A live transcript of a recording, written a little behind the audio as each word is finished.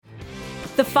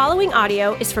The following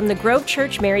audio is from the Grove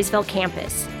Church Marysville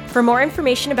campus. For more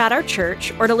information about our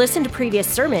church or to listen to previous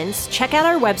sermons, check out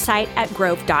our website at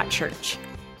grove.church.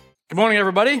 Good morning,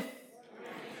 everybody.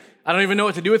 I don't even know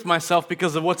what to do with myself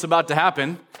because of what's about to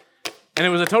happen. And it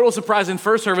was a total surprise in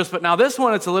first service, but now this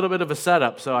one, it's a little bit of a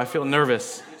setup, so I feel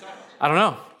nervous. I don't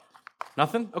know.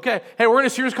 Nothing? Okay. Hey, we're in a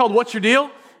series called What's Your Deal?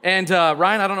 And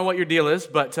Ryan, I don't know what your deal is,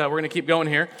 but we're going to keep going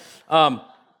here.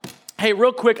 Hey,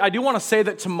 real quick, I do want to say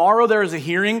that tomorrow there is a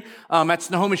hearing at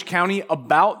Snohomish County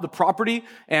about the property,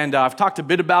 and I've talked a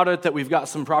bit about it, that we've got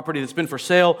some property that's been for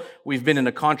sale. We've been in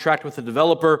a contract with the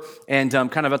developer, and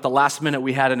kind of at the last minute,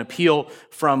 we had an appeal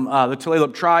from the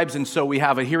Tulalip tribes, and so we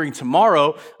have a hearing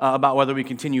tomorrow about whether we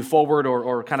continue forward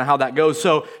or kind of how that goes.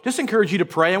 So just encourage you to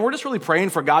pray, and we're just really praying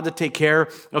for God to take care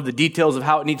of the details of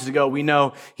how it needs to go. We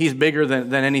know He's bigger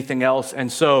than anything else,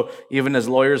 and so even as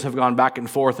lawyers have gone back and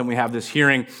forth and we have this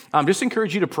hearing, just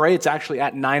encourage you to pray. It's actually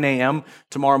at 9 a.m.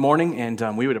 tomorrow morning,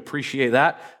 and we would appreciate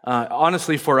that.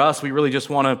 Honestly, for us, we really just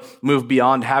want to move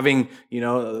beyond having, a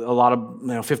lot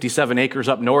of 57 acres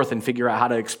up north and figure out how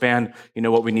to expand,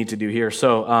 what we need to do here.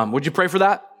 So would you pray for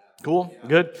that? Cool,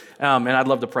 good. And I'd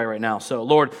love to pray right now. So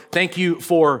Lord, thank you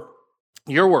for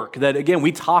your work that, again,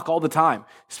 we talk all the time,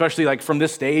 especially like from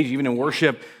this stage, even in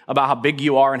worship, about how big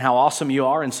you are and how awesome you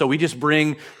are. And so we just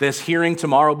bring this hearing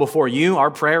tomorrow before you.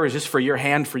 Our prayer is just for your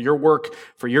hand, for your work,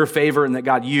 for your favor, and that,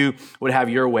 God, you would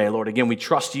have your way, Lord. Again, we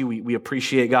trust you. We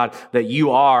appreciate, God, that you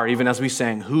are, even as we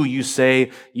sang, who you say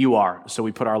you are. So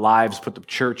we put our lives, put the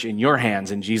church in your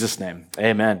hands. In Jesus' name,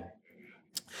 amen.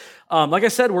 Like I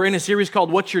said, we're in a series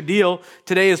called What's Your Deal?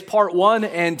 Today is part 1,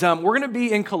 and we're going to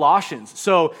be in Colossians.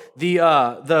 So the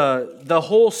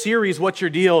whole series, What's Your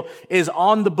Deal, is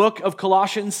on the book of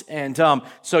Colossians, and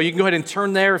so you can go ahead and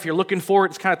turn there if you're looking for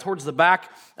it. It's kind of towards the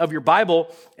back of your Bible.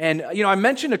 And I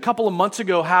mentioned a couple of months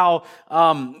ago how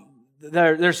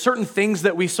there's certain things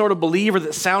that we sort of believe or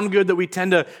that sound good that we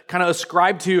tend to kind of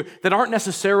ascribe to that aren't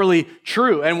necessarily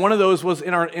true. And one of those was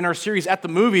in our series at the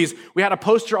movies. We had a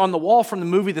poster on the wall from the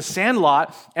movie The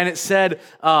Sandlot, and it said,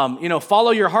 follow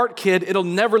your heart, kid. It'll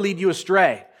never lead you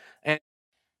astray. And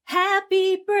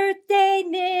happy birthday,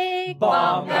 Nick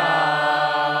Baumgart.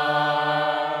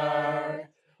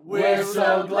 We're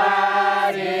so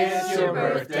glad it's your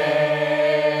birthday.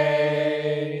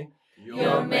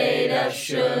 You're made of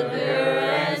sugar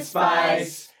and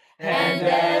spice and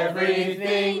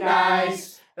everything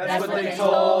nice. That's what they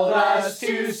told us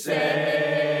to say.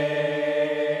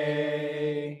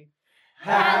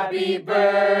 Happy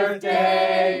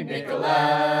birthday, Nicholas.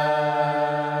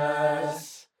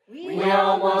 We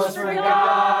almost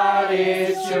forgot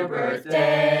it's your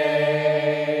birthday.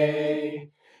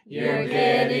 You're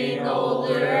getting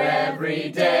older every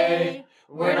day.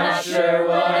 We're not sure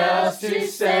what else to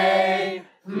say.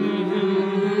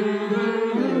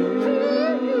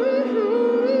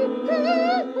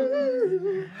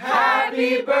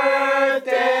 Happy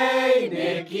birthday,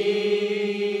 Nikki.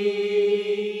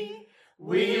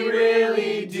 We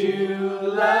really do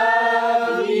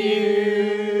love you.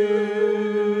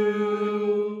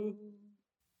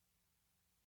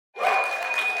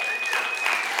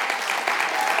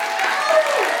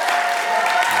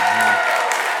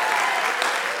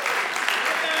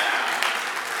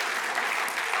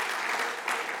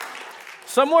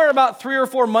 somewhere about 3 or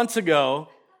 4 months ago,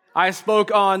 I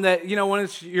spoke on that, when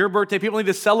it's your birthday, people need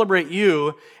to celebrate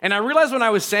you. And I realized when I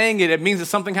was saying it, it means that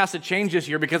something has to change this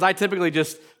year because I typically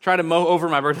just try to mow over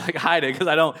my birthday, like hide it because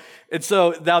I don't. And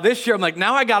so now this year, I'm like,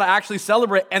 now I got to actually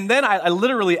celebrate. And then I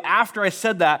literally, after I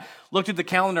said that, looked at the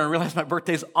calendar and realized my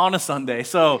birthday's on a Sunday.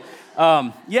 So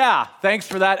thanks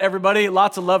for that, everybody.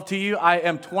 Lots of love to you. I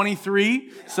am 23,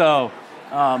 so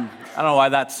I don't know why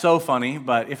that's so funny,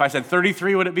 but if I said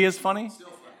 33, would it be as funny?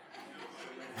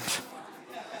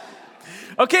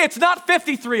 Okay, it's not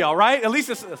 53, all right? At least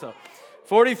it's so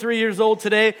 43 years old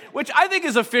today, which I think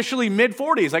is officially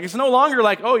mid-40s. Like, it's no longer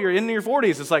like, oh, you're in your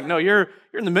 40s. It's like, no, you're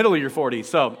in the middle of your 40s.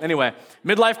 So anyway,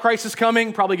 midlife crisis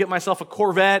coming. Probably get myself a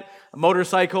Corvette, a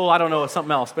motorcycle. I don't know,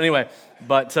 something else. But anyway,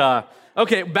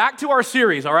 okay, back to our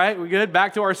series, all right? We good?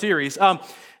 Back to our series.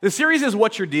 The series is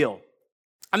What's Your Deal?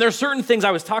 And there's certain things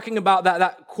I was talking about,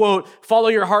 that quote, follow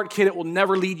your heart, kid, it will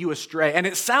never lead you astray. And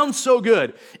it sounds so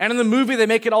good. And in the movie, they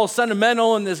make it all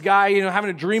sentimental and this guy, having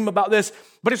a dream about this,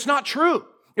 but it's not true.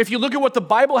 If you look at what the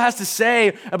Bible has to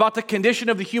say about the condition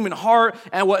of the human heart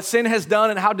and what sin has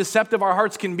done and how deceptive our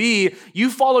hearts can be, you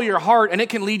follow your heart and it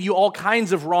can lead you all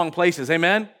kinds of wrong places.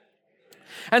 Amen?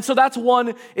 And so that's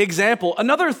one example.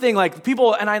 Another thing, like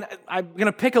people, and I'm going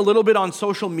to pick a little bit on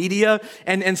social media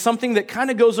and something that kind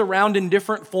of goes around in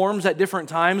different forms at different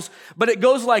times, but it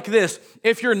goes like this.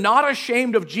 If you're not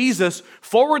ashamed of Jesus,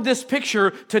 forward this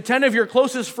picture to 10 of your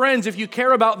closest friends if you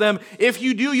care about them. If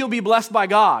you do, you'll be blessed by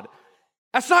God.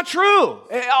 That's not true.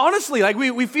 Honestly, like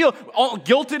we feel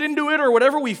guilted into it or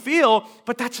whatever we feel,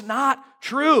 but that's not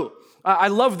true. I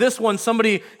love this one.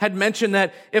 Somebody had mentioned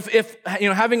that if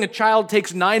having a child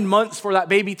takes 9 months for that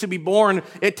baby to be born,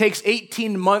 it takes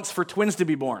 18 months for twins to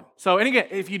be born. So, and again,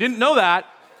 if you didn't know that,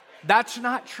 that's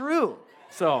not true.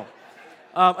 So,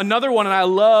 another one, and I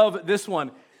love this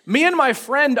one. Me and my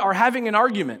friend are having an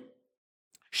argument.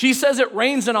 She says it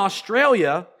rains in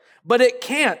Australia, but it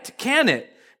can't, can it?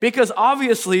 Because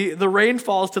obviously the rain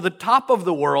falls to the top of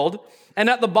the world, and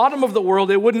at the bottom of the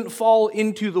world, it wouldn't fall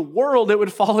into the world, it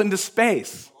would fall into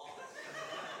space.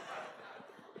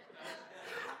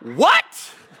 What?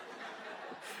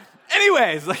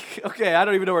 Anyways, okay, I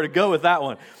don't even know where to go with that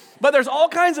one. But there's all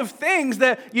kinds of things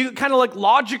that you kind of like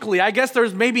logically, I guess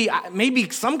there's maybe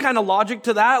some kind of logic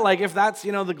to that, like if that's,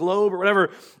 the globe or whatever.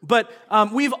 But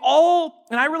we've all,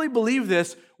 and I really believe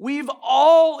this, we've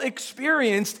all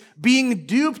experienced being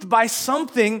duped by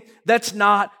something that's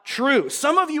not true.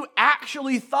 Some of you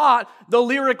actually thought the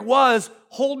lyric was,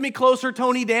 "Hold me closer,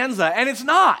 Tony Danza," and it's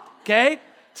not, okay?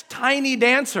 It's Tiny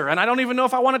Dancer, and I don't even know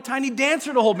if I want a tiny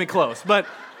dancer to hold me close, but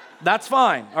that's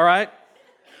fine, all right?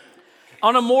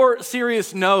 On a more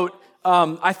serious note,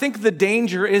 I think the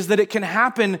danger is that it can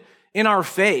happen in our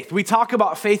faith. We talk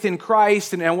about faith in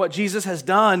Christ and what Jesus has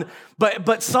done,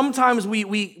 but sometimes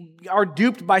we are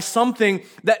duped by something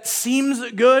that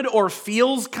seems good or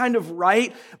feels kind of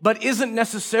right, but isn't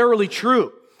necessarily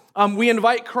true. We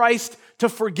invite Christ to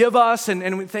forgive us,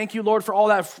 and we thank you, Lord, for all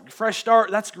that fresh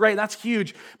start. That's great, that's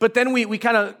huge. But then we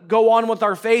kind of go on with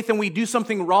our faith and we do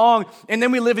something wrong, and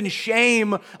then we live in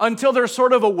shame until there's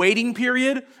sort of a waiting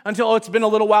period, until it's been a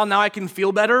little while, now I can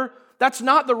feel better. That's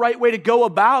not the right way to go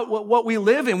about what we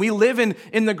live in. We live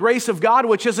in the grace of God,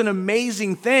 which is an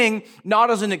amazing thing,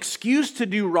 not as an excuse to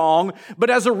do wrong,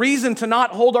 but as a reason to not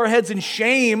hold our heads in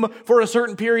shame for a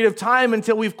certain period of time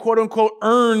until we've quote unquote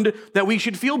earned that we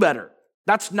should feel better.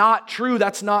 That's not true.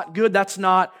 That's not good. That's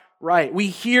not right. We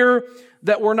hear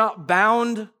that we're not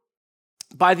bound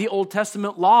by the Old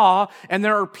Testament law, and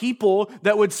there are people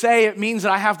that would say it means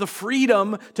that I have the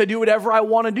freedom to do whatever I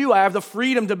want to do. I have the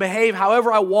freedom to behave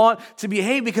however I want to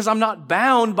behave because I'm not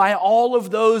bound by all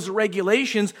of those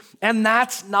regulations, and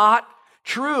that's not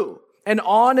true. And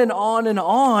on and on and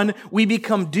on, we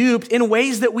become duped in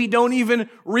ways that we don't even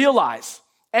realize.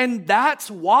 And that's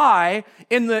why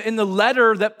in the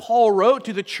letter that Paul wrote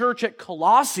to the church at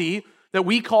Colossae, that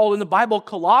we call in the Bible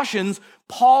Colossians,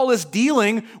 Paul is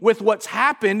dealing with what's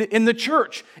happened in the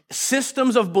church.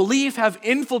 Systems of belief have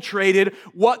infiltrated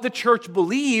what the church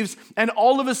believes, and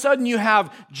all of a sudden you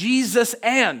have Jesus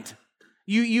and.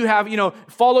 You have,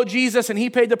 follow Jesus and he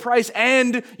paid the price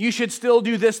and you should still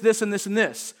do this, this, and this, and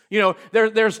this.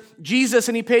 There's Jesus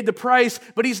and he paid the price,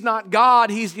 but he's not God,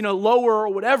 he's, lower or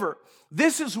whatever.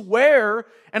 This is where,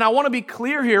 and I want to be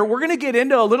clear here, we're going to get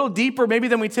into a little deeper maybe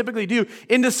than we typically do,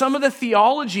 into some of the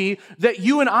theology that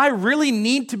you and I really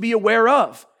need to be aware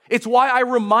of. It's why I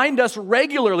remind us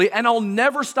regularly, and I'll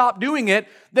never stop doing it,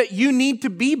 that you need to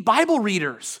be Bible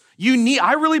readers.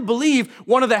 I really believe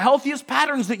one of the healthiest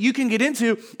patterns that you can get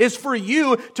into is for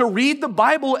you to read the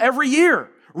Bible every year.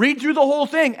 Read through the whole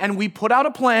thing, and we put out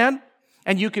a plan.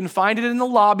 And you can find it in the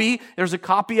lobby. There's a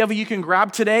copy of it you can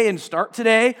grab today and start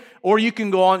today. Or you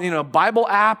can go on a Bible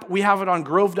app. We have it on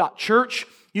grove.church.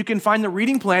 You can find the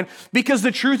reading plan. Because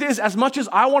the truth is, as much as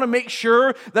I want to make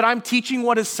sure that I'm teaching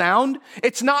what is sound,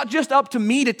 it's not just up to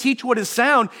me to teach what is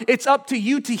sound. It's up to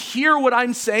you to hear what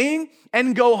I'm saying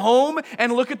and go home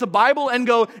and look at the Bible and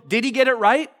go, did he get it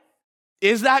right?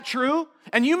 Is that true?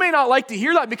 And you may not like to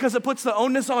hear that because it puts the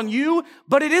onus on you,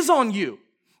 but it is on you.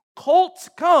 Cults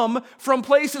come from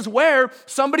places where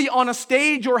somebody on a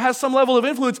stage or has some level of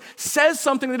influence says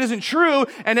something that isn't true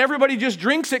and everybody just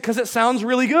drinks it because it sounds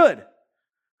really good.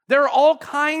 There are all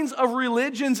kinds of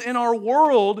religions in our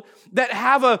world that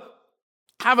have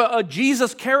a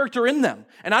Jesus character in them.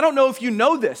 And I don't know if you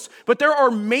know this, but there are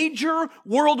major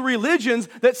world religions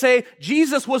that say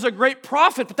Jesus was a great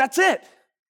prophet, but that's it.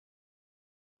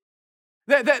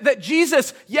 That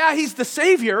Jesus, he's the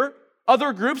Savior.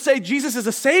 Other groups say Jesus is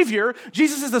a Savior,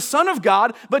 Jesus is the Son of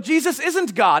God, but Jesus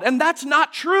isn't God, and that's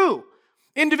not true.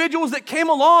 Individuals that came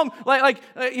along, like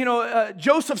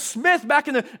Joseph Smith back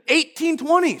in the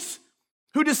 1820s,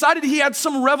 who decided he had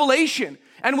some revelation,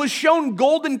 and was shown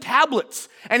golden tablets.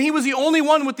 And he was the only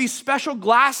one with these special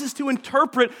glasses to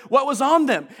interpret what was on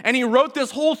them. And he wrote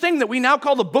this whole thing that we now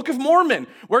call the Book of Mormon,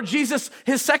 where Jesus,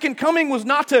 his second coming was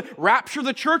not to rapture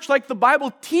the church like the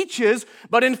Bible teaches,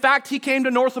 but in fact, he came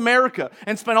to North America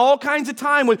and spent all kinds of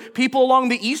time with people along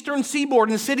the eastern seaboard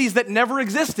in cities that never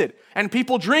existed. And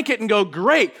people drink it and go,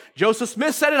 great, Joseph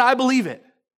Smith said it, I believe it.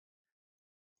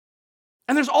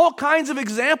 And there's all kinds of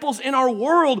examples in our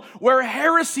world where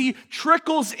heresy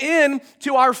trickles in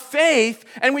to our faith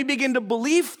and we begin to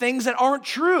believe things that aren't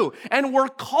true. And we're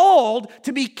called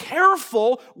to be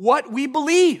careful what we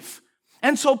believe.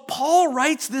 And so Paul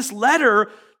writes this letter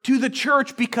to the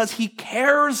church because he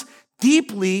cares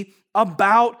deeply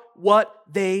about what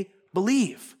they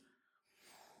believe.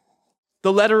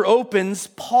 The letter opens,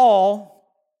 Paul,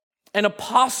 an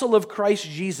apostle of Christ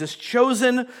Jesus,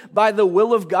 chosen by the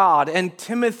will of God, and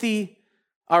Timothy,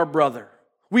 our brother.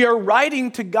 We are writing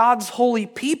to God's holy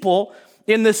people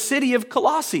in the city of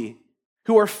Colossae,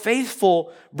 who are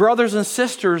faithful brothers and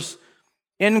sisters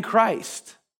in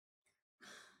Christ.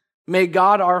 May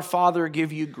God our Father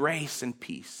give you grace and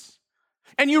peace.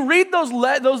 And you read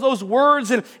those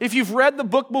words, and if you've read the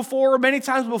book before, many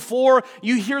times before,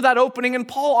 you hear that opening, and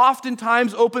Paul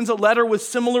oftentimes opens a letter with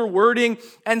similar wording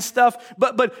and stuff.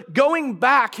 But going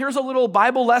back, here's a little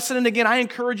Bible lesson, and again, I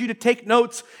encourage you to take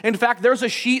notes. In fact, there's a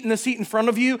sheet in the seat in front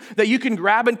of you that you can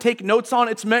grab and take notes on.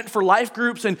 It's meant for life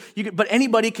groups, but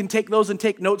anybody can take those and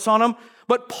take notes on them.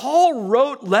 But Paul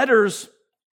wrote letters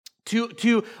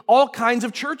to all kinds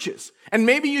of churches. And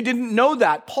maybe you didn't know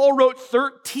that. Paul wrote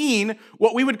 13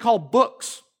 what we would call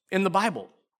books in the Bible.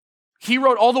 He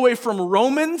wrote all the way from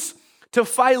Romans to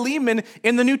Philemon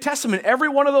in the New Testament. Every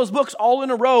one of those books, all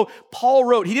in a row, Paul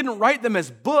wrote. He didn't write them as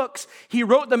books. He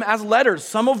wrote them as letters.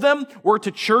 Some of them were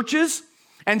to churches,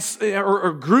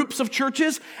 or groups of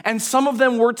churches, and some of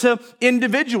them were to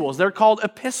individuals. They're called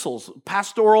epistles,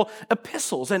 pastoral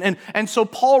epistles. And so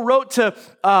Paul wrote to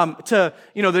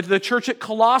the church at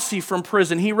Colossae from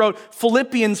prison. He wrote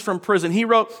Philippians from prison. He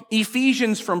wrote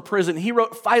Ephesians from prison. He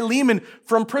wrote Philemon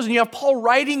from prison. You have Paul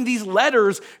writing these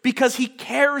letters because he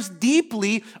cares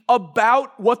deeply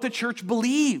about what the church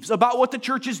believes, about what the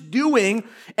church is doing,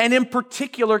 and in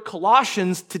particular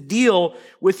Colossians, to deal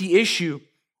with the issue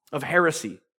of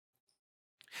heresy.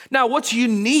 Now, what's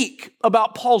unique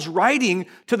about Paul's writing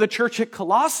to the church at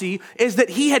Colossae is that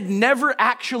he had never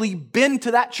actually been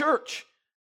to that church.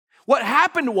 What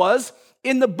happened was,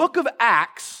 in the book of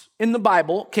Acts, in the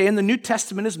Bible, in the New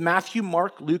Testament is Matthew,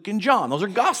 Mark, Luke, and John. Those are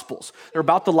gospels. They're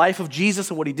about the life of Jesus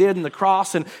and what he did and the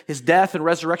cross and his death and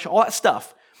resurrection, all that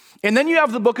stuff. And then you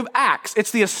have the book of Acts.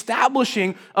 It's the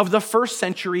establishing of the first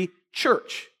century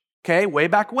church. Way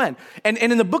back when. And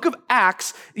in the book of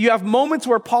Acts, you have moments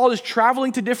where Paul is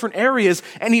traveling to different areas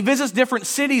and he visits different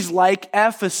cities like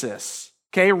Ephesus,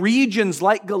 regions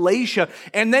like Galatia.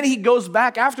 And then he goes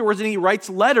back afterwards and he writes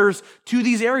letters to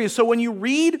these areas. So when you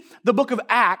read the book of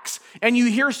Acts and you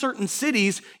hear certain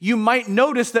cities, you might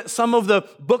notice that some of the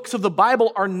books of the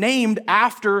Bible are named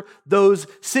after those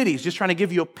cities. Just trying to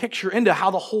give you a picture into how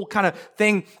the whole kind of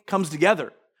thing comes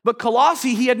together. But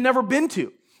Colossae, he had never been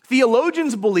to.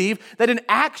 Theologians believe that in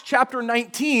Acts chapter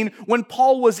 19, when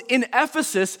Paul was in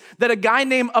Ephesus, that a guy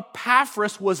named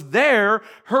Epaphras was there,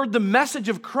 heard the message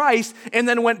of Christ, and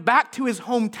then went back to his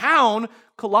hometown,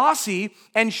 Colossae,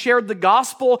 and shared the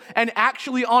gospel, and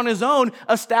actually on his own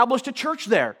established a church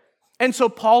there. And so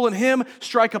Paul and him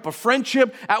strike up a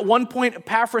friendship. At one point,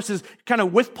 Epaphras is kind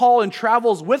of with Paul and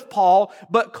travels with Paul,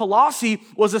 but Colossae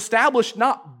was established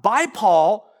not by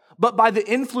Paul, but by the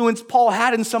influence Paul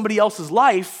had in somebody else's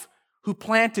life who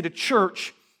planted a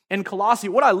church in Colossae.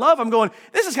 What I love, I'm going,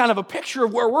 this is kind of a picture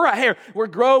of where we're at here. We're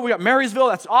Grove, we got Marysville,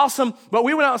 that's awesome. But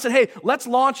we went out and said, hey, let's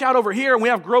launch out over here, and we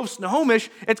have Grove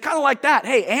Snohomish. It's kind of like that.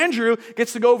 Hey, Andrew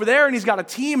gets to go over there, and he's got a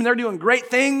team, and they're doing great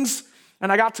things.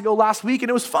 And I got to go last week,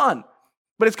 and it was fun.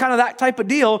 But it's kind of that type of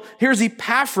deal. Here's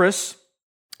Epaphras,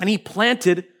 and he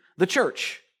planted the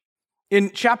church. In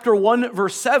chapter 1,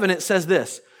 verse 7, it says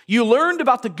this: you learned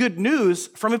about the good news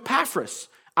from Epaphras,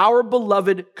 our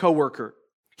beloved co-worker.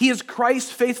 He is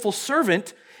Christ's faithful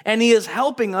servant, and he is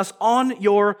helping us on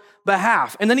your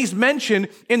behalf. And then he's mentioned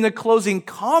in the closing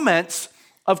comments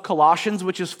of Colossians,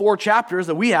 which is 4 chapters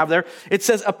that we have there. It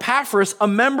says, Epaphras, a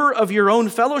member of your own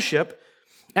fellowship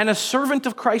and a servant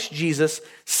of Christ Jesus,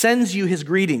 sends you his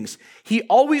greetings. He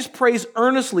always prays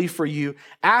earnestly for you,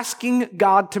 asking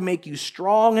God to make you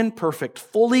strong and perfect,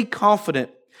 fully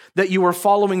confident that you are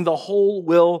following the whole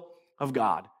will of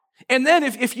God. And then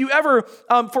if you ever,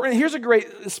 here's a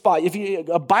great spot.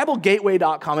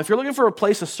 BibleGateway.com, if you're looking for a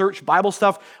place to search Bible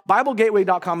stuff,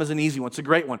 BibleGateway.com is an easy one. It's a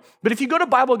great one. But if you go to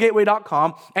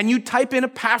BibleGateway.com and you type in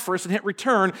Epaphras and hit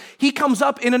return, he comes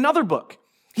up in another book.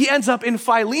 He ends up in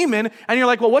Philemon, and you're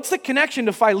like, well, what's the connection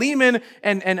to Philemon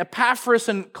and Epaphras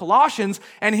and Colossians?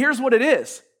 And here's what it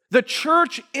is. The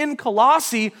church in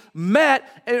Colossae met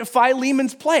at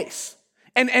Philemon's place.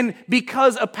 And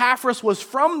because Epaphras was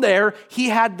from there, he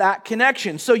had that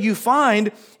connection. So you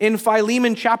find in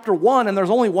Philemon chapter 1, and there's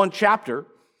only one chapter,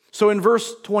 so in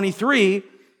verse 23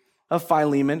 of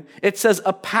Philemon, it says,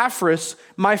 Epaphras,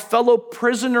 my fellow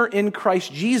prisoner in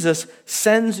Christ Jesus,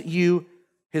 sends you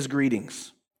his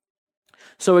greetings.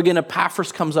 So again,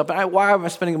 Epaphras comes up. And why am I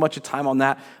spending a bunch of time on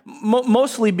that?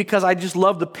 Mostly because I just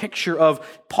love the picture of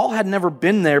Paul had never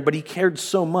been there, but he cared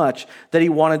so much that he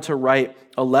wanted to write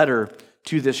a letter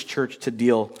to this church to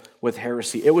deal with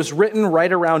heresy. It was written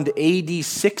right around AD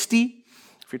 60.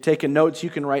 If you're taking notes, you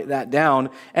can write that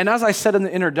down. And as I said in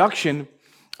the introduction,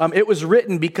 it was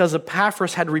written because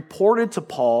Epaphras had reported to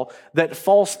Paul that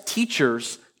false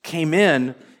teachers came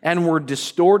in and were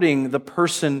distorting the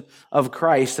person of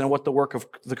Christ and what the work of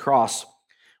the cross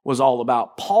was all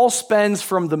about. Paul spends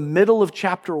from the middle of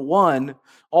chapter 1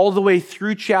 all the way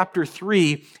through chapter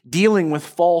 3 dealing with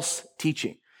false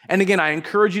teaching. And again, I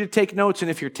encourage you to take notes.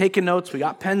 And if you're taking notes, we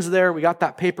got pens there, we got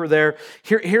that paper there.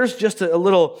 Here's just a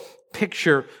little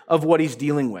picture of what he's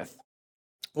dealing with.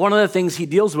 One of the things he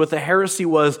deals with, the heresy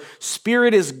was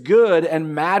spirit is good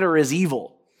and matter is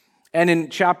evil. And in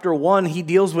chapter 1, he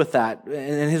deals with that.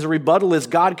 And his rebuttal is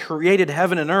God created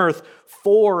heaven and earth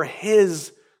for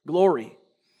his glory.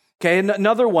 Okay,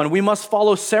 another one, we must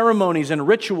follow ceremonies and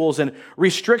rituals and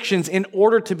restrictions in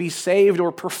order to be saved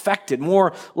or perfected,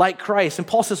 more like Christ. And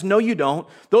Paul says, no, you don't.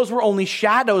 Those were only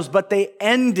shadows, but they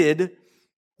ended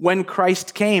when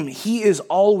Christ came. He is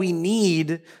all we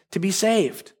need to be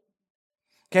saved.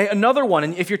 Okay, another one,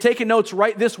 and if you're taking notes,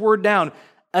 write this word down,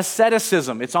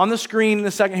 asceticism. It's on the screen in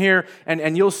a second here,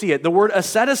 and you'll see it. The word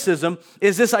asceticism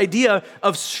is this idea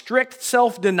of strict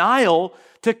self-denial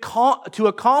to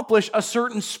accomplish a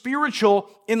certain spiritual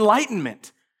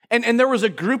enlightenment. And there was a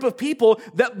group of people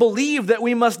that believed that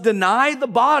we must deny the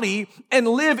body and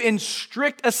live in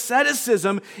strict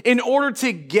asceticism in order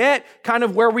to get kind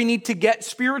of where we need to get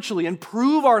spiritually and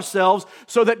prove ourselves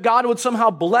so that God would somehow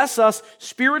bless us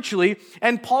spiritually.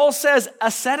 And Paul says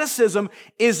asceticism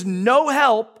is no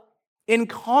help in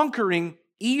conquering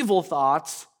evil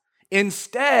thoughts.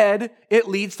 Instead, it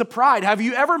leads to pride. Have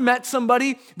you ever met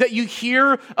somebody that you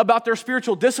hear about their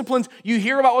spiritual disciplines, you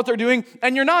hear about what they're doing,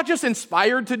 and you're not just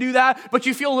inspired to do that, but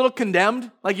you feel a little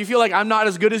condemned? Like you feel like I'm not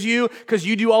as good as you because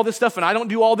you do all this stuff and I don't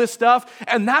do all this stuff.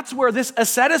 And that's where this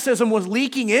asceticism was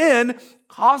leaking in,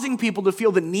 causing people to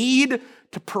feel the need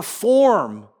to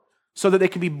perform so that they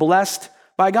could be blessed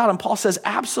by God. And Paul says,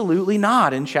 absolutely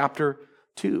not in chapter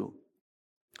 2.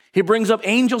 He brings up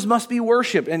angels must be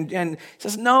worshiped and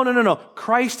says, no.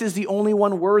 Christ is the only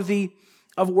one worthy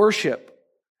of worship.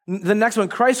 The next one,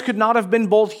 Christ could not have been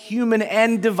both human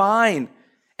and divine.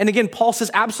 And again, Paul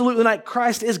says, absolutely not.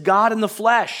 Christ is God in the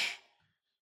flesh.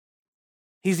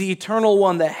 He's the eternal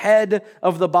one, the head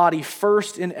of the body,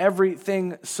 first in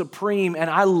everything, supreme. And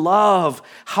I love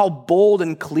how bold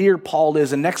and clear Paul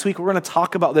is. And next week, we're going to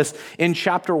talk about this in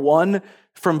chapter 1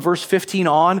 from verse 15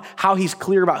 on, how he's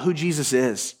clear about who Jesus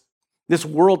is. This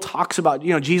world talks about,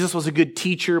 Jesus was a good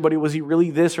teacher, but was he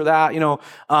really this or that?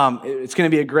 It's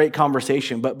going to be a great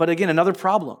conversation. But again, another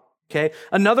problem, okay?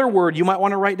 Another word you might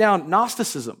want to write down,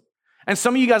 Gnosticism. And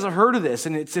some of you guys have heard of this,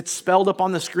 and it's spelled up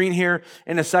on the screen here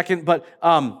in a second, but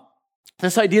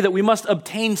this idea that we must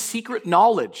obtain secret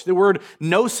knowledge. The word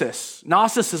gnosis,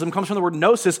 Gnosticism comes from the word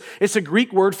gnosis. It's a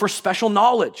Greek word for special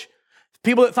knowledge.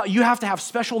 People that thought you have to have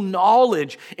special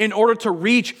knowledge in order to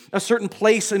reach a certain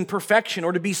place in perfection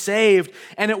or to be saved,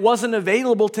 and it wasn't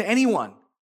available to anyone.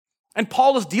 And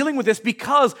Paul is dealing with this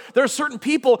because there are certain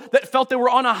people that felt they were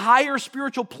on a higher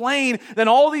spiritual plane than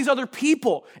all these other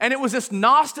people. And it was this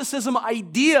Gnosticism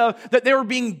idea that they were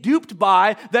being duped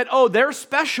by, that, they're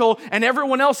special and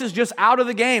everyone else is just out of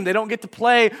the game. They don't get to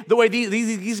play the way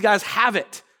these guys have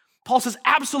it. Paul says,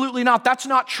 absolutely not. That's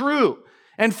not true.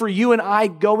 And for you and I,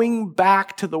 going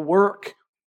back to the work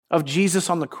of Jesus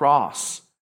on the cross,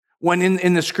 when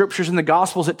in the scriptures, in the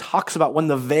gospels, it talks about when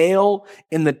the veil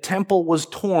in the temple was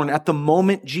torn at the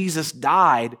moment Jesus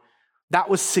died, that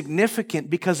was significant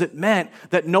because it meant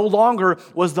that no longer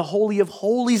was the Holy of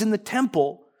Holies in the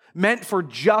temple meant for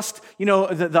just,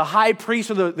 the high priest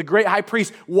or the great high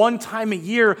priest one time a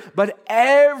year, but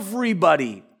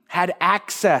everybody had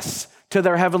access to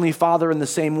their Heavenly Father in the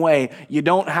same way. You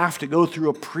don't have to go through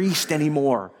a priest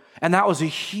anymore. And that was a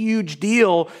huge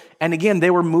deal. And again,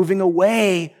 they were moving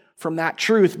away from that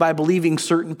truth by believing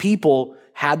certain people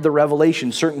had the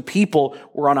revelation. Certain people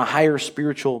were on a higher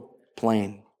spiritual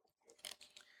plane.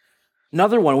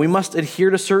 Another one, we must adhere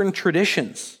to certain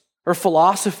traditions or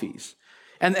philosophies.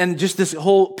 And just this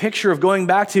whole picture of going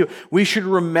back to, we should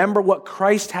remember what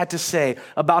Christ had to say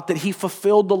about that he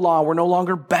fulfilled the law. We're no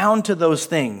longer bound to those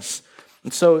things.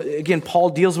 And so, again,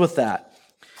 Paul deals with that.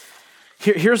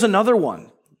 Here's another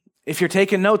one. If you're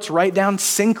taking notes, write down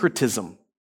syncretism.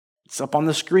 It's up on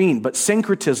the screen, but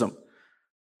syncretism.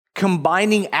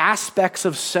 Combining aspects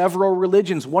of several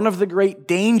religions. One of the great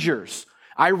dangers,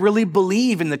 I really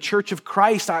believe in the Church of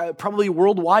Christ, probably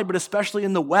worldwide, but especially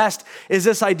in the West, is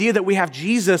this idea that we have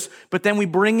Jesus, but then we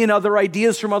bring in other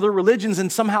ideas from other religions,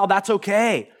 and somehow that's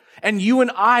okay. And you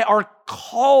and I are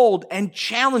called and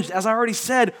challenged, as I already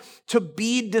said, to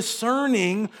be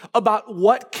discerning about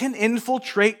what can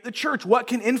infiltrate the church, what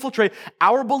can infiltrate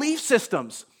our belief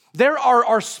systems. There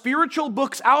are spiritual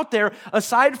books out there,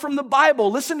 aside from the Bible,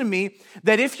 listen to me,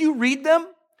 that if you read them,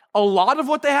 a lot of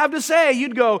what they have to say,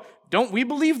 you'd go, don't we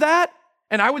believe that?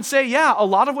 And I would say, yeah, a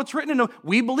lot of what's written in them,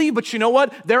 we believe. But you know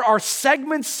what? There are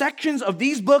segments, sections of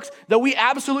these books that we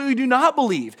absolutely do not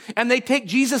believe. And they take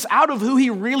Jesus out of who he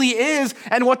really is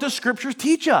and what the scriptures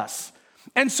teach us.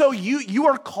 And so you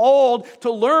are called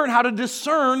to learn how to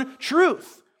discern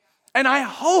truth. And I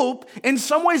hope in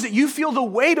some ways that you feel the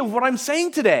weight of what I'm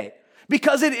saying today.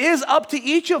 Because it is up to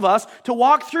each of us to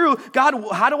walk through, God,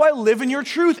 how do I live in your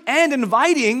truth? And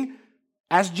inviting,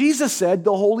 as Jesus said,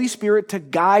 the Holy Spirit to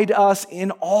guide us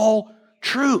in all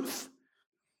truth.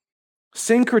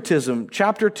 Syncretism,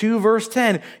 chapter 2, verse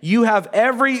 10. You have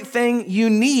everything you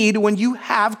need when you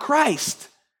have Christ.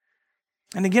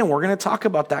 And again, we're going to talk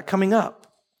about that coming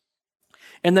up.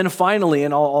 And then finally,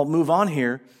 and I'll move on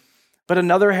here, but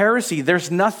another heresy,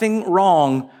 there's nothing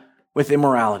wrong with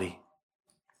immorality.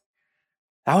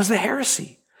 That was the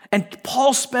heresy. And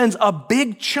Paul spends a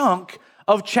big chunk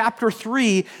of chapter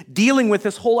 3 dealing with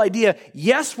this whole idea.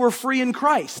 Yes, we're free in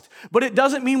Christ, but it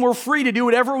doesn't mean we're free to do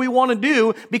whatever we want to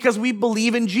do because we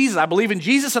believe in Jesus. I believe in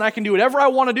Jesus and I can do whatever I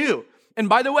want to do. And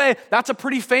by the way, that's a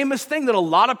pretty famous thing that a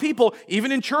lot of people,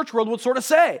 even in church world, would sort of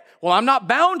say, well, I'm not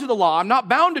bound to the law. I'm not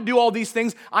bound to do all these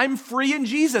things. I'm free in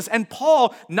Jesus. And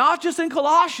Paul, not just in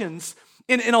Colossians,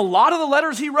 in a lot of the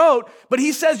letters he wrote, but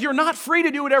he says you're not free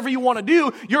to do whatever you want to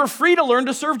do. You're free to learn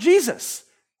to serve Jesus.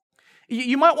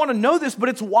 You might want to know this, but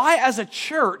it's why as a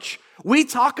church, we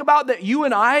talk about that you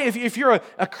and I, if you're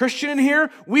a Christian in here,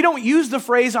 we don't use the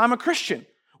phrase, I'm a Christian.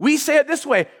 We say it this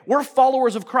way, we're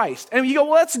followers of Christ. And you go,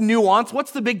 well, that's nuance.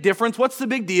 What's the big difference? What's the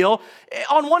big deal?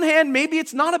 On one hand, maybe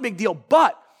it's not a big deal,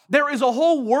 but there is a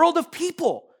whole world of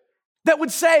people that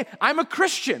would say, I'm a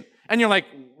Christian. And you're like,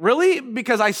 really?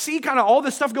 Because I see kind of all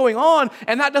this stuff going on,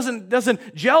 and that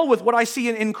doesn't gel with what I see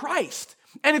in Christ.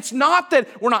 And it's not that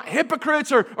we're not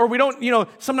hypocrites or we don't,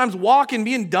 sometimes walk in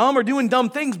being dumb or doing dumb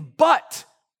things, but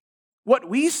what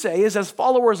we say is as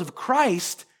followers of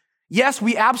Christ, yes,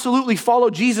 we absolutely follow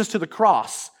Jesus to the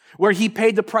cross, where he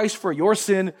paid the price for your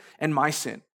sin and my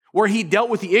sin, where he dealt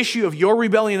with the issue of your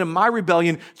rebellion and my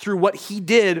rebellion through what he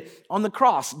did on the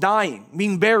cross, dying,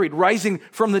 being buried, rising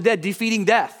from the dead, defeating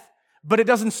death. But it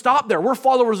doesn't stop there. We're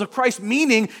followers of Christ,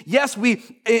 meaning, yes, we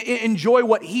enjoy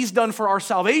what he's done for our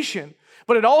salvation,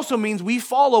 but it also means we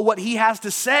follow what he has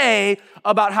to say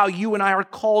about how you and I are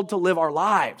called to live our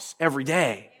lives every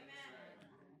day.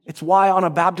 It's why on a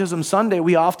baptism Sunday,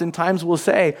 we oftentimes will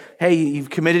say, hey, you've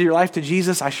committed your life to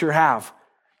Jesus? I sure have.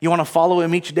 You want to follow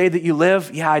him each day that you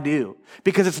live? Yeah, I do.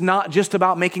 Because it's not just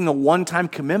about making a one-time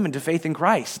commitment to faith in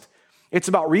Christ. It's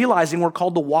about realizing we're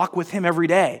called to walk with him every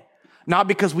day. Not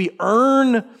because we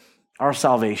earn our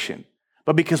salvation,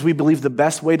 but because we believe the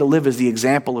best way to live is the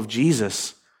example of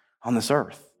Jesus on this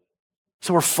earth.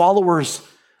 So we're followers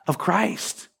of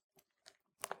Christ.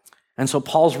 And so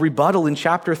Paul's rebuttal in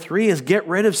chapter 3 is get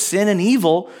rid of sin and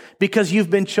evil because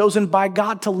you've been chosen by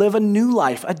God to live a new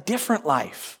life, a different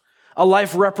life, a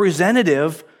life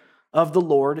representative of the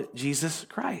Lord Jesus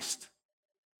Christ.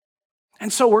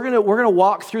 And so we're gonna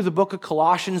walk through the book of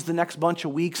Colossians the next bunch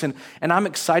of weeks, and I'm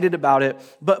excited about it.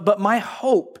 But my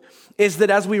hope is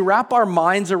that as we wrap our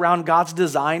minds around God's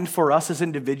design for us as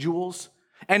individuals,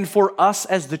 and for us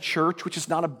as the church, which is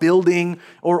not a building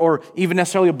or even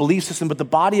necessarily a belief system, but the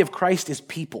body of Christ is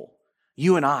people,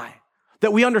 you and I,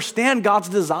 that we understand God's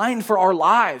design for our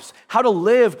lives, how to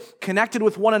live connected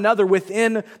with one another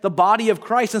within the body of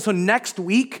Christ. And so next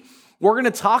week, we're going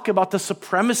to talk about the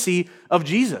supremacy of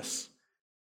Jesus.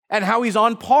 and how he's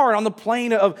on par on the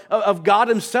plane of God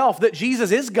himself, that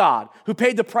Jesus is God who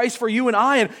paid the price for you and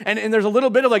I. And there's a little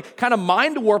bit of like kind of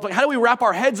mind warp, like how do we wrap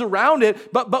our heads around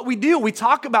it? But we do. We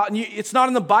talk about, and it's not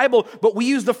in the Bible, but we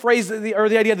use the phrase or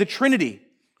the idea of the Trinity,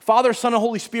 Father, Son, and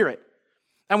Holy Spirit.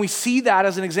 And we see that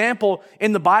as an example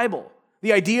in the Bible.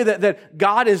 The idea that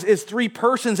God is three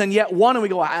persons and yet one, and we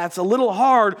go, that's a little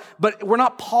hard, but we're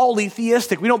not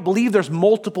polytheistic. We don't believe there's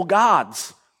multiple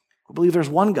gods. We believe there's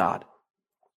one God.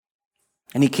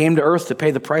 And he came to earth to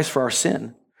pay the price for our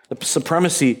sin, the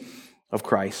supremacy of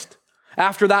Christ.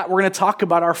 After that, we're going to talk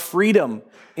about our freedom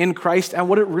in Christ and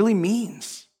what it really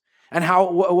means and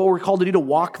what we're called to do to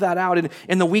walk that out. And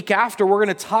in the week after, we're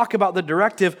going to talk about the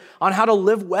directive on how to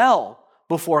live well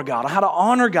before God, on how to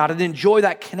honor God and enjoy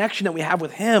that connection that we have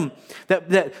with him,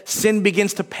 that sin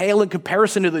begins to pale in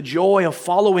comparison to the joy of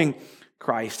following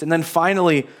Christ. And then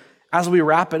finally, as we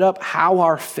wrap it up, how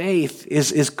our faith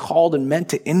is called and meant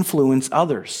to influence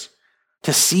others,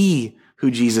 to see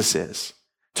who Jesus is,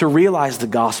 to realize the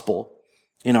gospel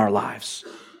in our lives.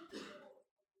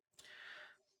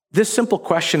 This simple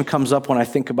question comes up when I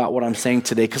think about what I'm saying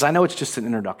today, because I know it's just an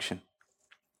introduction.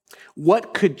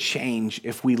 What could change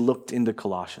if we looked into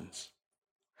Colossians?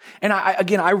 And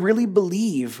I really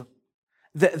believe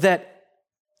that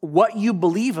what you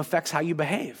believe affects how you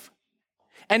behave.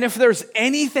 And if there's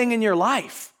anything in your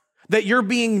life that you're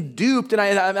being duped, and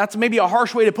that's maybe a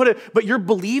harsh way to put it, but you're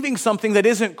believing something that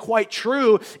isn't quite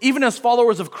true, even as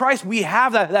followers of Christ, we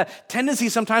have that tendency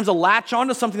sometimes to latch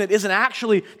onto something that isn't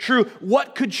actually true.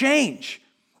 What could change?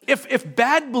 If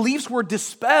bad beliefs were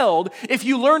dispelled, if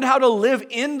you learned how to live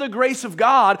in the grace of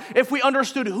God, if we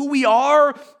understood who we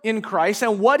are in Christ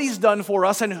and what he's done for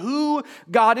us and who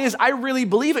God is, I really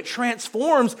believe it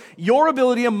transforms your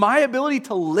ability and my ability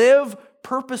to live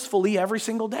purposefully every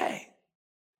single day.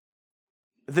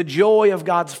 The joy of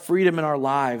God's freedom in our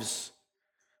lives,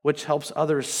 which helps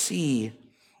others see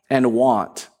and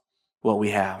want what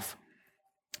we have.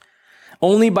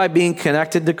 Only by being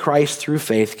connected to Christ through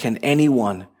faith can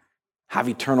anyone have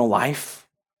eternal life.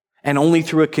 And only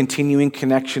through a continuing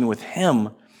connection with him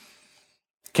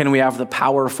can we have the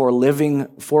power for living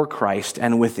for Christ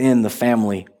and within the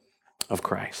family of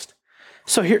Christ.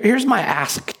 So here's my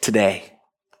ask today.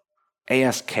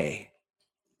 ASK.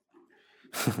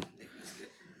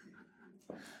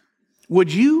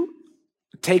 Would you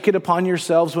take it upon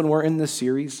yourselves when we're in this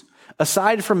series?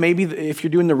 Aside from maybe if you're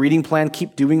doing the reading plan,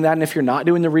 keep doing that. And if you're not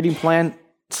doing the reading plan,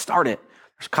 start it.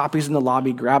 There's copies in the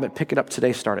lobby. Grab it, pick it up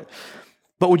today, start it.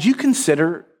 But would you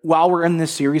consider, while we're in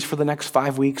this series for the next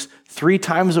 5 weeks, 3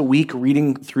 times a week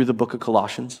reading through the book of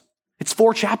Colossians? It's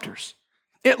 4 chapters.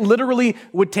 It literally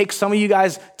would take some of you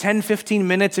guys 10, 15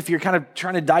 minutes. If you're kind of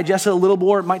trying to digest it a little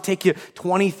more, it might take you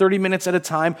 20, 30 minutes at a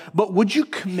time. But would you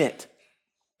commit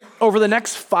over the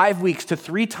next 5 weeks to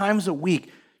 3 times a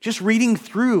week just reading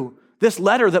through this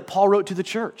letter that Paul wrote to the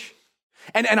church?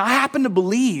 And I happen to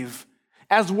believe,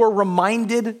 as we're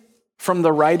reminded from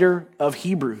the writer of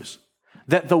Hebrews,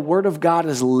 that the word of God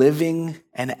is living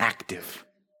and active.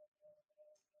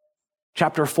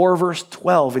 Chapter 4, verse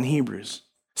 12 in Hebrews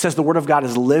says the word of God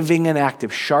is living and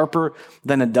active, sharper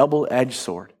than a double-edged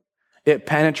sword. It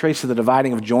penetrates to the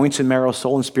dividing of joints and marrow,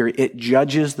 soul and spirit. It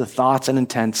judges the thoughts and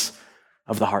intents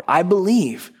of the heart. I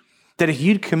believe that if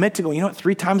you'd commit to go,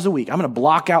 3 times a week, I'm going to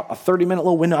block out a 30-minute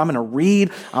little window. I'm going to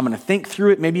read. I'm going to think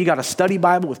through it. Maybe you got a study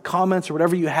Bible with comments or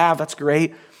whatever you have. That's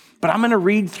great. But I'm going to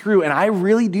read through, and I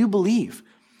really do believe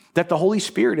that the Holy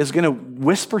Spirit is going to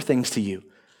whisper things to you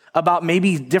about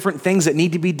maybe different things that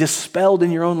need to be dispelled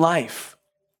in your own life.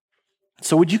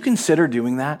 So would you consider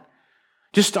doing that?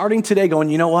 Just starting today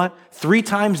going, 3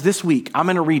 times this week, I'm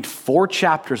going to read 4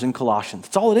 chapters in Colossians.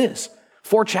 That's all it is.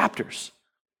 4 chapters.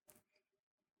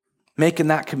 Making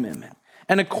that commitment.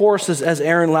 And of course, as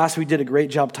Aaron last week did a great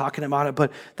job talking about it,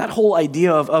 but that whole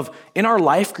idea of in our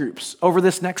life groups over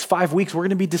this next 5 weeks, we're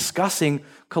going to be discussing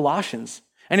Colossians.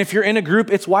 And if you're in a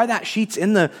group, it's why that sheet's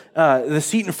in the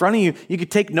seat in front of you. You could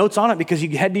take notes on it because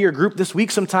you head to your group this week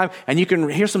sometime and you can,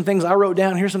 here's some things I wrote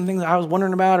down, here's some things I was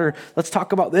wondering about, or let's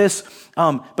talk about this.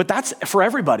 But that's for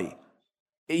everybody.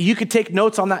 You could take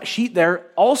notes on that sheet there.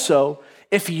 Also,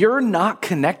 if you're not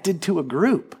connected to a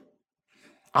group,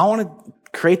 I want to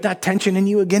create that tension in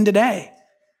you again today.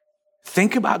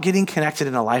 Think about getting connected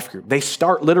in a life group. They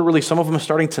start literally, some of them are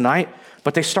starting tonight,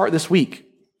 but they start this week.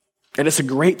 And it's a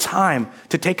great time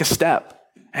to take a step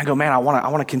and go, man, I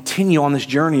want to continue on this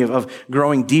journey of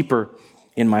growing deeper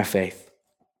in my faith.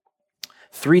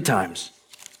 3 times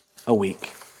a week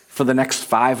for the next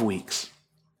 5 weeks,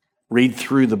 read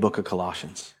through the book of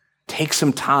Colossians. Take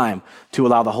some time to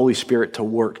allow the Holy Spirit to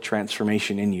work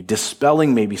transformation in you,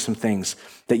 dispelling maybe some things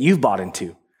that you've bought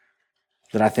into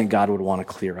that I think God would want to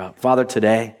clear up. Father,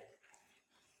 today,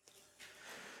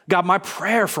 God, my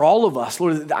prayer for all of us,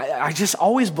 Lord, I just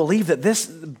always believe that this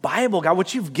Bible, God,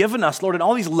 what you've given us, Lord, and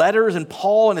all these letters and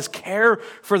Paul and his care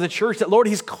for the church, that, Lord,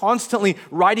 he's constantly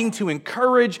writing to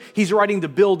encourage, he's writing to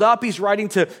build up, he's writing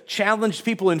to challenge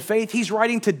people in faith, he's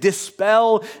writing to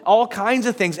dispel all kinds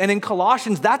of things. And in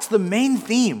Colossians, that's the main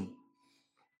theme.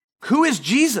 Who is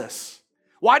Jesus?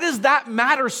 Why does that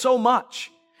matter so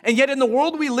much? And yet in the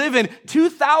world we live in,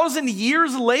 2,000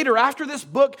 years later, after this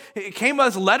book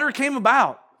this letter came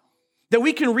about, that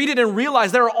we can read it and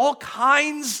realize there are all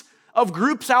kinds of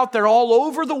groups out there all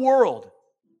over the world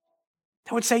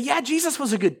that would say, yeah, Jesus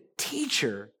was a good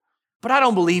teacher, but I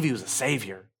don't believe he was a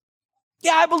savior.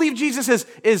 Yeah, I believe Jesus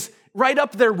is right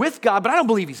up there with God, but I don't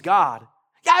believe he's God.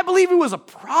 Yeah, I believe he was a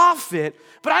prophet,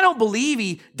 but I don't believe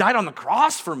he died on the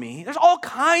cross for me. There's all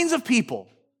kinds of people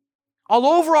all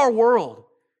over our world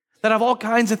that have all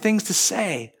kinds of things to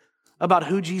say about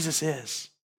who Jesus is.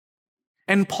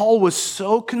 And Paul was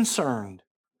so concerned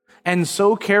and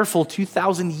so careful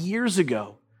 2,000 years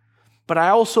ago. But I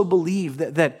also believe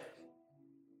that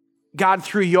God,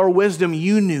 through your wisdom,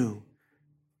 you knew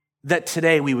that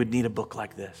today we would need a book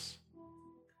like this.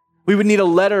 We would need a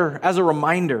letter as a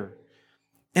reminder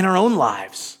in our own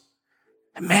lives.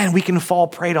 And man, we can fall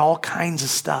prey to all kinds of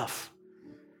stuff.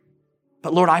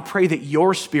 But Lord, I pray that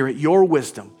your Spirit, your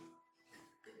wisdom,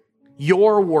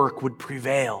 your work would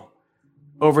prevail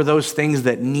over those things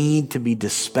that need to be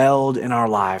dispelled in our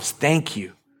lives. Thank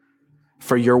you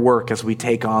for your work as we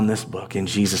take on this book. In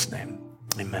Jesus' name,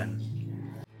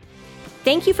 amen.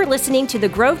 Thank you for listening to the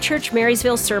Grove Church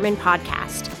Marysville Sermon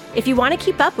Podcast. If you want to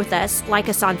keep up with us, like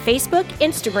us on Facebook,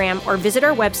 Instagram, or visit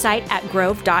our website at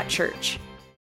grove.church.